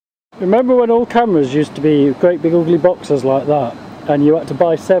Remember when all cameras used to be great big ugly boxes like that, and you had to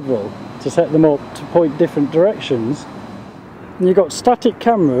buy several to set them up to point different directions? And you got static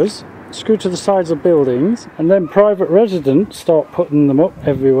cameras screwed to the sides of buildings, and then private residents start putting them up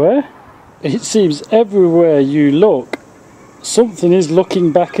everywhere. It seems everywhere you look, something is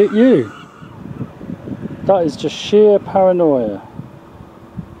looking back at you. That is just sheer paranoia.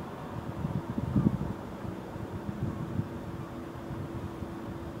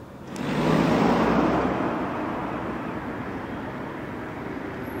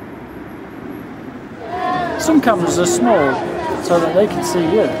 Some cameras are small so that they can see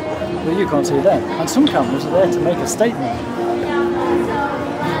you, but you can't see them. And some cameras are there to make a statement.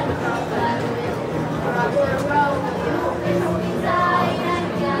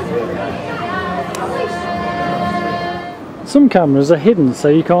 Some cameras are hidden so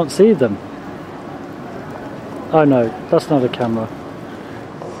you can't see them. Oh no, that's not a camera.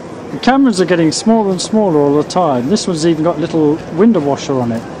 The cameras are getting smaller and smaller all the time. This one's even got a little window washer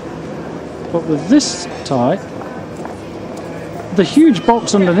on it. But with this type, the huge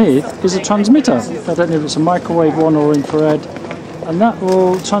box underneath is a transmitter. I don't know if it's a microwave one or infrared, and that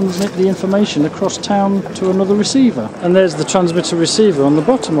will transmit the information across town to another receiver. And there's the transmitter receiver on the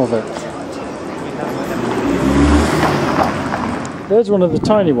bottom of it. There's one of the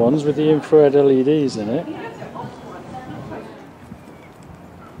tiny ones with the infrared LEDs in it.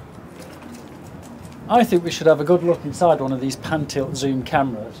 I think we should have a good look inside one of these pan-tilt zoom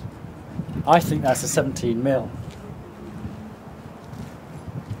cameras. I think that's a 17mm.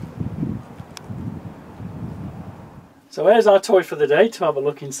 So here's our toy for the day to have a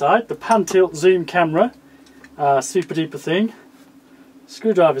look inside. The pan-tilt zoom camera. Super duper thing.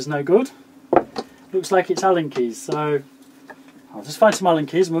 Screwdriver's no good. Looks like it's Allen keys, so I'll just find some Allen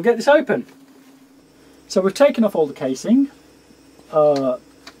keys and we'll get this open. So we've taken off all the casing.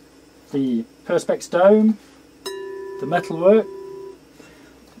 The perspex dome. The metalwork.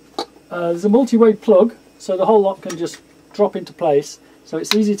 There's a multi-way plug, so the whole lot can just drop into place, so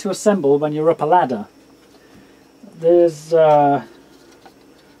it's easy to assemble when you're up a ladder. There's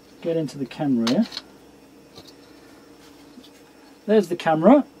get into the camera here. There's the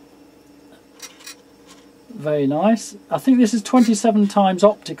camera. Very nice. I think this is 27 times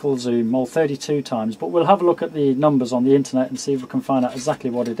optical zoom, or 32 times, but we'll have a look at the numbers on the internet and see if we can find out exactly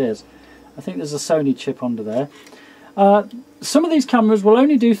what it is. I think there's a Sony chip under there. Some of these cameras will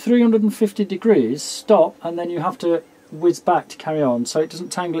only do 350 degrees, stop, and then you have to whiz back to carry on so it doesn't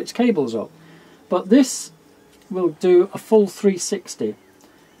tangle its cables up. But this will do a full 360.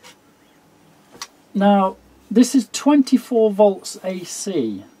 Now, this is 24 volts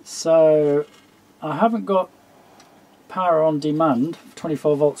AC, so I haven't got power on demand,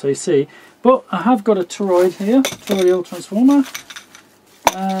 24 volts AC, but I have got a toroid here, Toroidal Transformer,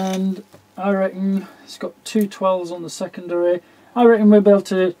 and I reckon it's got two 12s on the secondary. I reckon we'll be able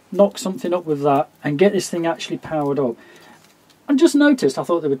to knock something up with that and get this thing actually powered up. I just noticed, I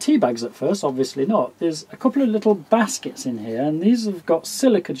thought they were tea bags at first, obviously not. There's a couple of little baskets in here, and these have got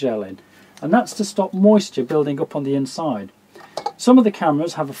silica gel in, and that's to stop moisture building up on the inside. Some of the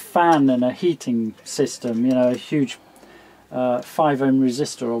cameras have a fan and a heating system, you know, a huge 5 ohm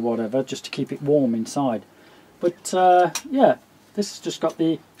resistor or whatever, just to keep it warm inside. But yeah, this has just got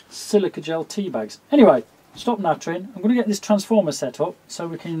the silica gel tea bags. Anyway, stop nattering. I'm going to get this transformer set up so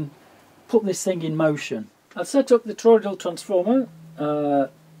we can put this thing in motion. I've set up the Toroidal Transformer,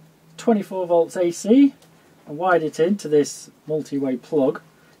 24 volts AC, and wired it into this multi-way plug.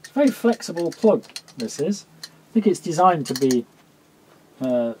 It's a very flexible plug, this is. I think it's designed to be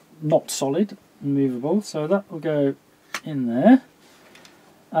not solid, movable, so that will go in there.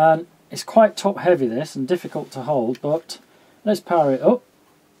 And it's quite top heavy, this, and difficult to hold, but let's power it up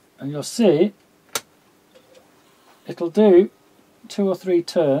and you'll see it'll do 2 or 3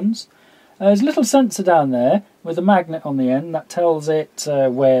 turns. There's a little sensor down there with a magnet on the end that tells it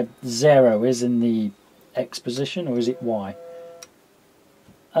where 0 is in the X position, or is it Y,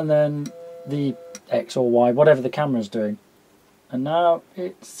 and then the X or Y, whatever the camera's doing. And now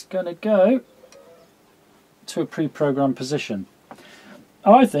it's going to go to a pre-programmed position.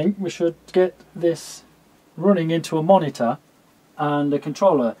 I think we should get this running into a monitor and a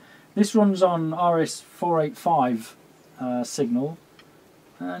controller. This runs on RS485 signal,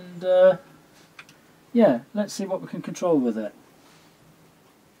 and yeah, let's see what we can control with it.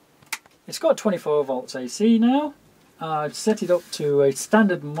 It's got 24 volts AC now. I've set it up to a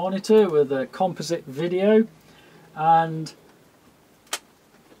standard monitor with a composite video, and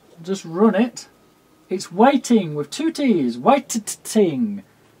just run it. It's waiting with 2 T's, waiting.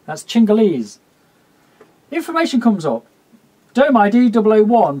 That's Chingalese. Information comes up. Dome ID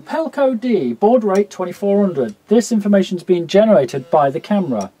 001, Pelco D, baud rate 2400. This information is being generated by the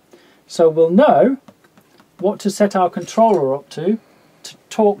camera. So we'll know what to set our controller up to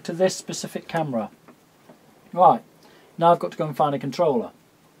talk to this specific camera. Right, now I've got to go and find a controller.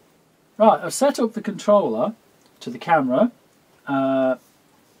 Right, I've set up the controller to the camera.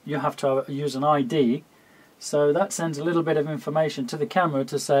 You have to use an ID. So that sends a little bit of information to the camera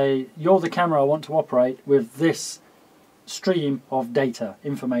to say, you're the camera I want to operate with this stream of data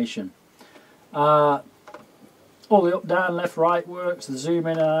information. All the up, down, left, right works, the zoom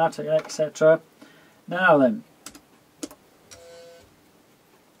in and out, etc. Now then,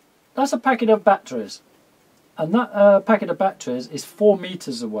 that's a packet of batteries, and that packet of batteries is 4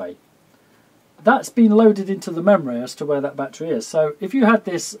 meters away. That's been loaded into the memory as to where that battery is. So if you had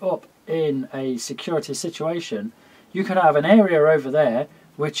this up in a security situation, you could have an area over there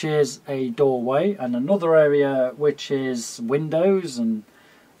which is a doorway, and another area which is windows, and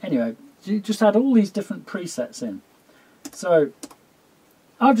anyway, you just add all these different presets in. So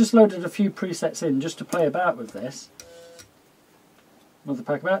I've just loaded a few presets in just to play about with this. Another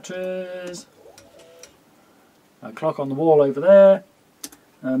pack of batteries, a clock on the wall over there,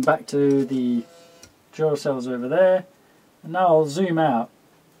 and back to the Duracells over there, and now I'll zoom out.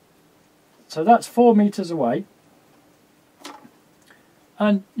 So that's 4 meters away,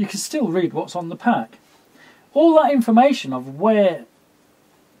 and you can still read what's on the pack. All that information of where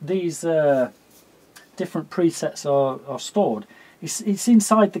these different presets are stored, it's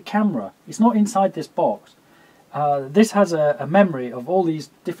inside the camera. It's not inside this box. This has a memory of all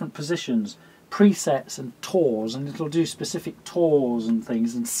these different positions, presets and tours, and it'll do specific tours and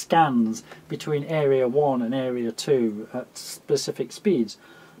things and scans between area 1 and area 2 at specific speeds.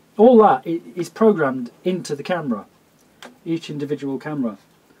 All that is programmed into the camera, each individual camera.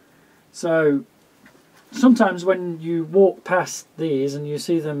 So sometimes when you walk past these and you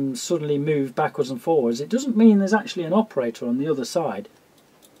see them suddenly move backwards and forwards, it doesn't mean there's actually an operator on the other side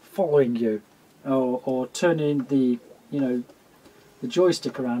following you, or turning the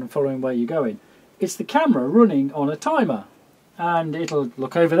joystick around and following where you're going. It's the camera running on a timer, and it'll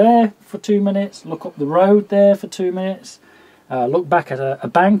look over there for 2 minutes, look up the road there for 2 minutes, look back at a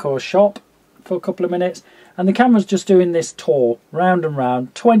bank or a shop for a couple of minutes, and the camera's just doing this tour round and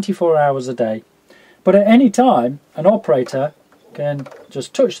round 24 hours a day. But at any time an operator can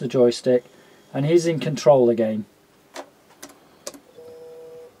just touch the joystick and he's in control again.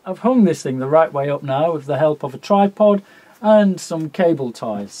 I've hung this thing the right way up now with the help of a tripod and some cable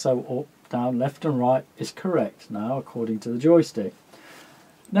ties, so up, down, left and right is correct now according to the joystick.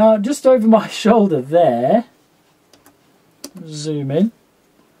 Now just over my shoulder there, zoom in,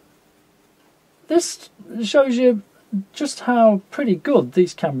 this shows you just how pretty good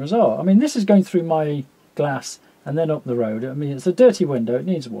these cameras are. I mean, this is going through my glass and then up the road. I mean, it's a dirty window, it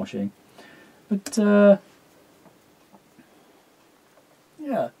needs washing, but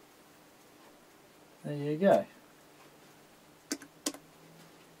yeah, there you go.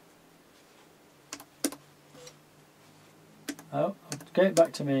 Oh, get it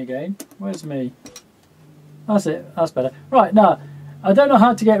back to me again. Where's me? That's it, that's better. Right, now, I don't know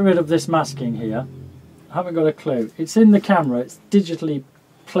how to get rid of this masking here. I haven't got a clue. It's in the camera, it's digitally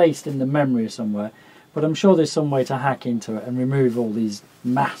placed in the memory somewhere, but I'm sure there's some way to hack into it and remove all these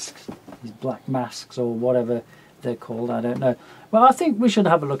masks, these black masks or whatever they're called, I don't know. Well, I think we should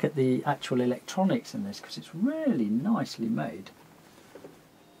have a look at the actual electronics in this, because it's really nicely made.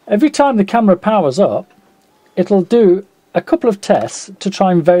 Every time the camera powers up, it'll do a couple of tests to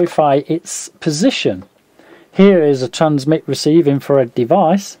try and verify its position. Here is a transmit receive infrared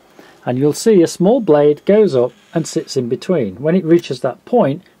device, and you'll see a small blade goes up and sits in between. When it reaches that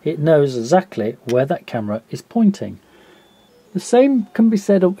point, it knows exactly where that camera is pointing. The same can be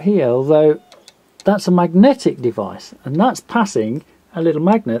said up here, although that's a magnetic device, and that's passing a little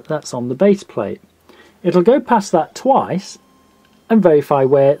magnet that's on the base plate. It'll go past that twice and verify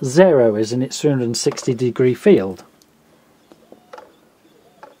where 0 is in its 360-degree field.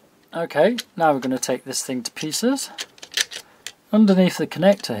 Okay, now we're going to take this thing to pieces. Underneath the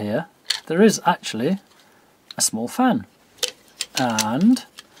connector here, there is actually a small fan, and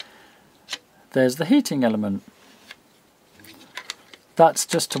there's the heating element. That's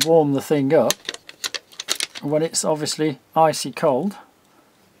just to warm the thing up when it's obviously icy cold.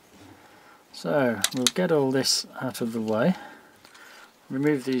 So we'll get all this out of the way,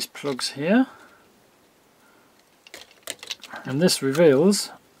 remove these plugs here, and this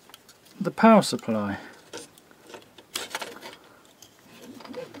reveals the power supply.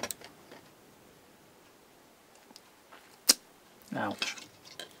 Ouch.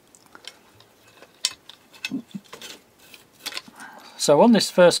 So on this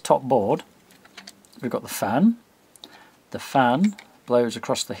first top board we've got the fan. The fan blows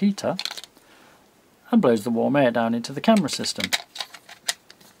across the heater and blows the warm air down into the camera system.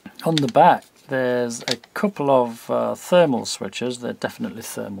 On the back there's a couple of thermal switches. They're definitely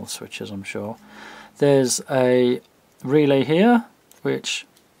thermal switches, I'm sure. There's a relay here which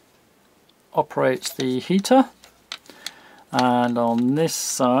operates the heater, and on this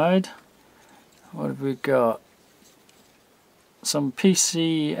side what have we got? Some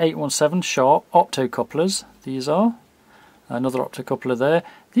PC817 sharp optocouplers. These are another optocoupler there.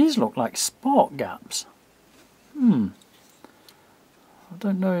 These look like spark gaps. I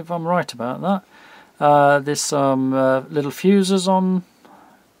don't know if I'm right about that. There's some little fuses on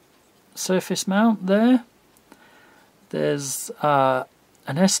surface mount there. There's an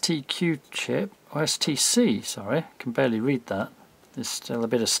STQ chip, or STC, sorry, I can barely read that. There's still a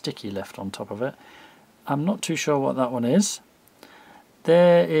bit of sticky left on top of it. I'm not too sure what that one is.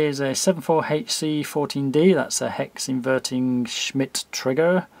 There is a 74HC14D, that's a hex inverting Schmidt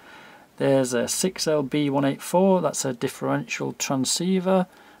trigger. There's a 6LB184, that's a differential transceiver.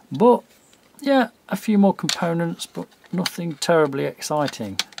 But yeah, a few more components, but nothing terribly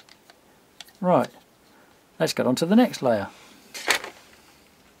exciting. Right, let's get on to the next layer.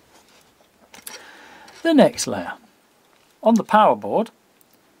 The next layer. On the power board,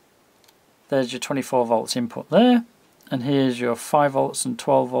 there's your 24 volts input there, and here's your 5 volts and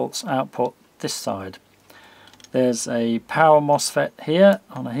 12 volts output this side. There's a power MOSFET here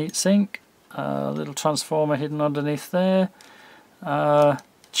on a heatsink, a little transformer hidden underneath there.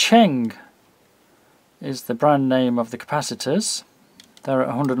 Cheng is the brand name of the capacitors. They're at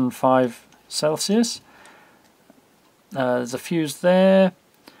 105 Celsius. There's a fuse there.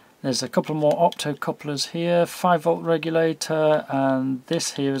 There's a couple more optocouplers here, 5 volt regulator, and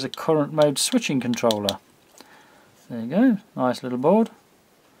this here is a current mode switching controller. There you go, nice little board.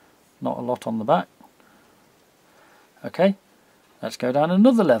 Not a lot on the back. Okay, let's go down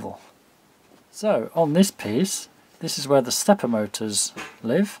another level. So on this piece, this is where the stepper motors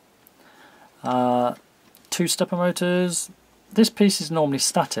live. 2 stepper motors. This piece is normally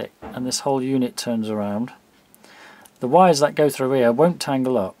static and this whole unit turns around. The wires that go through here won't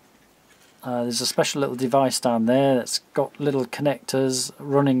tangle up. There's a special little device down there that's got little connectors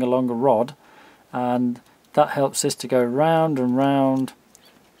running along a rod, and that helps this to go round and round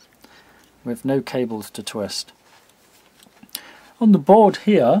with no cables to twist. On the board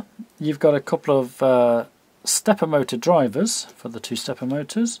here you've got a couple of stepper motor drivers for the 2 stepper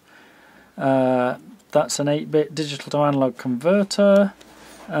motors. That's an 8-bit digital to analog converter,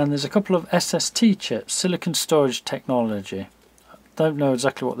 and there's a couple of SST chips, silicon storage technology. Don't know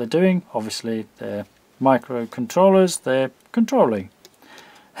exactly what they're doing. Obviously they're microcontrollers, they're controlling.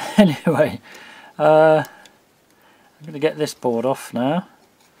 Anyway, I'm going to get this board off now.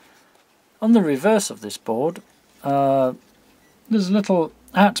 On the reverse of this board there's a little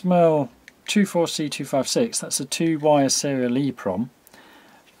Atmel 24C256, that's a 2-wire serial EEPROM,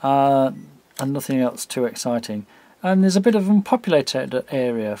 and nothing else too exciting. And there's a bit of unpopulated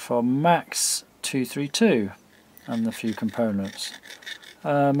area for Max 232 and a few components.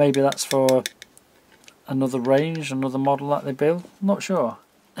 Maybe that's for another range, another model that they build, not sure.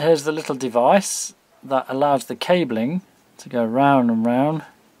 Here's the little device that allows the cabling to go round and round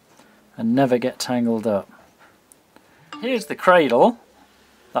and never get tangled up. Here's the cradle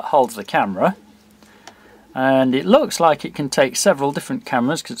that holds the camera, and it looks like it can take several different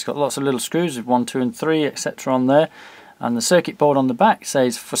cameras because it's got lots of little screws with 1, 2 and 3 etc. on there, and the circuit board on the back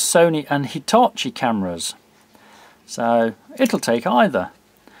says for Sony and Hitachi cameras, so it'll take either.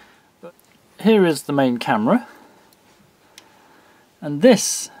 But here is the main camera, and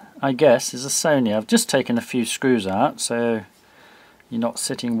this I guess is a Sony. I've just taken a few screws out so you're not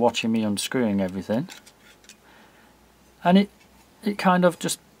sitting watching me unscrewing everything, and it kind of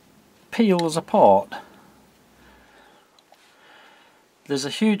just peels apart. There's a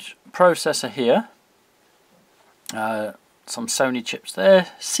huge processor here, some Sony chips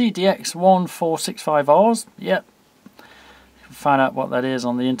there, CDX1465Rs, yep, you can find out what that is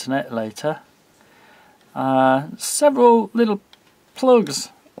on the internet later. Several little plugs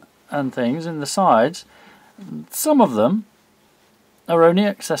and things in the sides. Some of them are only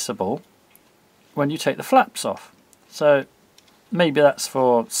accessible when you take the flaps off, so maybe that's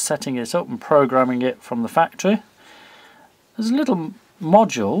for setting it up and programming it from the factory. There's a little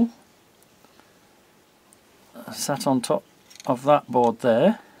module sat on top of that board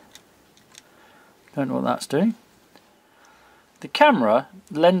there. Don't know what that's doing. The camera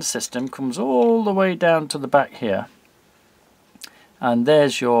lens system comes all the way down to the back here, and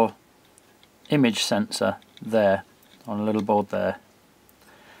there's your image sensor there on a little board there.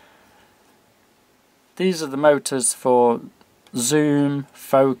 these are the motors for zoom,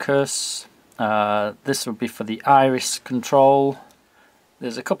 focus. This would be for the iris control.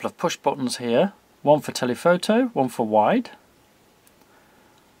 There's a couple of push buttons here, one for telephoto, one for wide.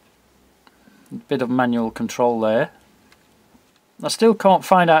 A bit of manual control there. I still can't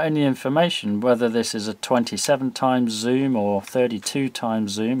find out any information whether this is a 27 times zoom or 32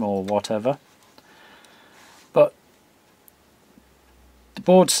 times zoom or whatever. But the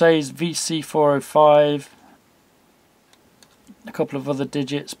board says VC405, a couple of other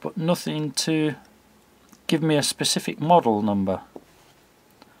digits, but nothing to give me a specific model number.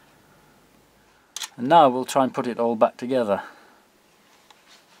 And now we'll try and put it all back together.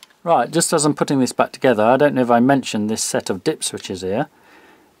 Right, just as I'm putting this back together, I don't know if I mentioned this set of dip switches here.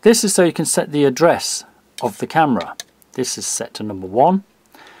 This is so you can set the address of the camera. This is set to number 1.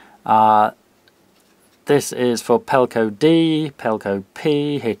 This is for Pelco D, Pelco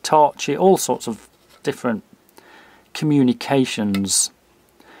P, Hitachi, all sorts of different communications.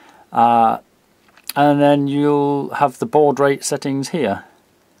 And then you'll have the baud rate settings here.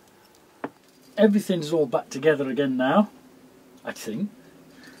 Everything's all back together again now, I think.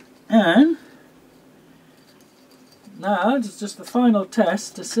 And now it's just the final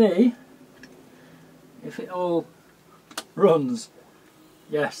test to see if it all runs.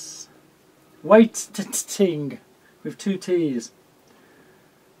 Yes. Waiting with 2 T's.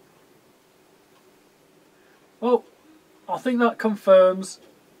 Well, I think that confirms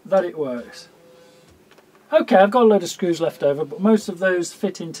that it works. Okay, I've got a load of screws left over, but most of those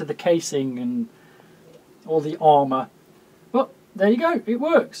fit into the casing and all the armour. But there you go, it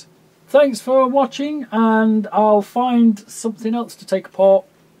works. Thanks for watching, and I'll find something else to take apart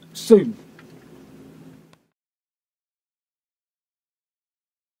soon.